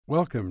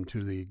Welcome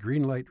to the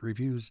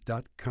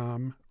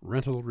GreenlightReviews.com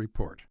Rental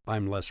Report.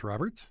 I'm Les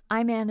Roberts.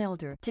 I'm Ann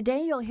Elder.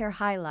 Today you'll hear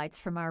highlights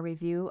from our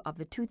review of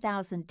the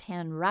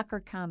 2010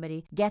 rocker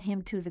comedy Get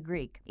Him to the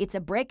Greek. It's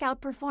a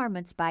breakout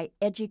performance by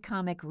edgy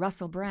comic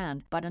Russell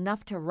Brand, but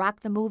enough to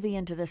rock the movie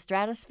into the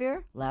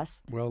stratosphere,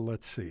 Les? Well,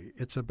 let's see.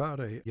 It's about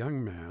a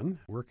young man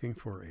working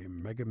for a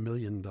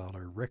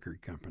mega-million-dollar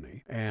record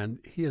company, and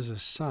he is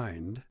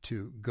assigned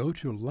to go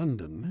to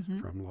London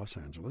from Los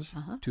Angeles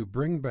to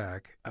bring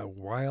back a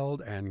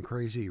wild and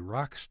crazy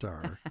rock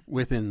star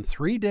within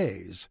 3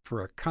 days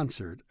for a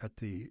concert at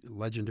the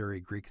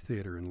legendary Greek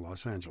Theater in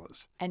Los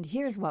Angeles. And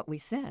here's what we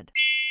said.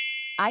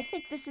 I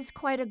think this is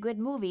quite a good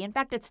movie. In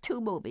fact, it's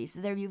two movies.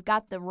 There you've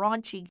got the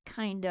raunchy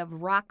kind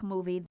of rock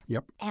movie.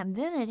 Yep. And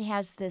then it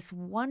has this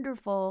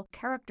wonderful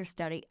character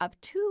study of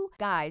two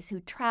guys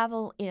who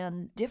travel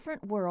in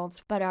different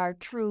worlds but are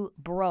true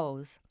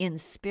bros in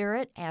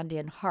spirit and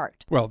in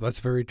heart. Well, that's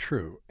very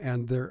true.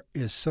 And there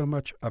is so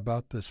much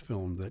about this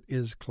film that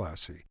is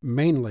classy.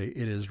 Mainly,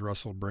 it is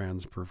Russell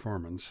Brand's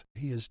performance.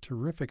 He is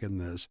terrific in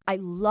this. I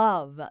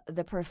love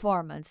the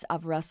performance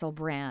of Russell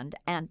Brand,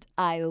 and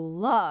I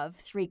love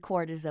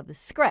three-quarters of the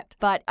script,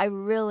 but I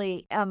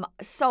really am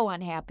so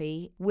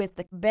unhappy with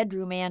the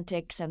bedroom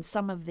antics and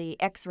some of the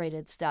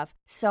X-rated stuff.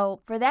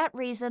 So for that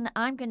reason,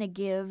 I'm going to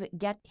give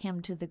Get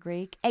Him to the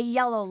Greek a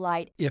yellow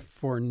light. If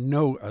for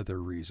no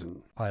other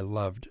reason, I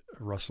loved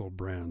Russell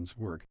Brand's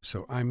work.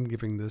 So I'm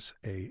giving this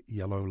a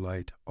yellow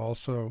light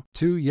also.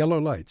 2 yellow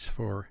lights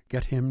for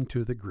Get Him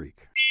to the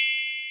Greek.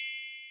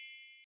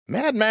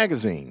 Mad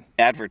Magazine.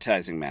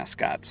 Advertising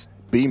mascots.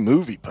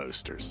 B-movie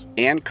posters.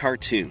 And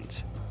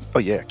cartoons. Oh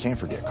yeah, can't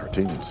forget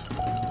cartoons.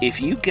 If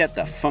you get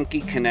the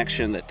funky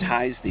connection that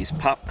ties these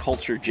pop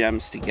culture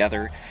gems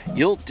together,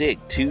 you'll dig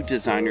Two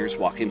Designers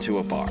Walk Into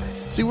a Bar.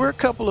 See, we're a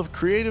couple of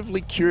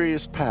creatively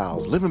curious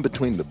pals living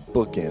between the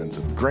bookends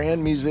of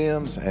grand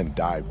museums and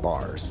dive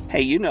bars.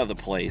 Hey, you know the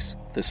place,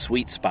 the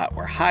sweet spot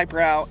where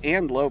highbrow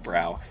and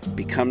lowbrow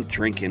become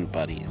drinking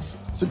buddies.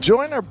 So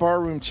join our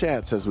barroom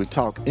chats as we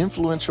talk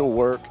influential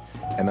work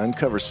and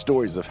uncover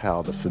stories of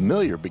how the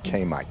familiar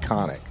became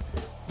iconic.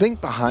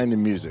 Think behind the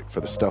music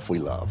for the stuff we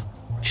love.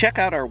 Check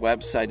out our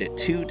website at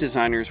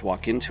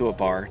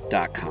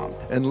twodesignerswalkintoabar.com.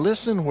 And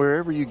listen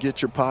wherever you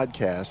get your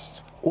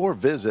podcasts or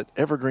visit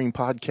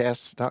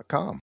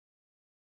evergreenpodcasts.com.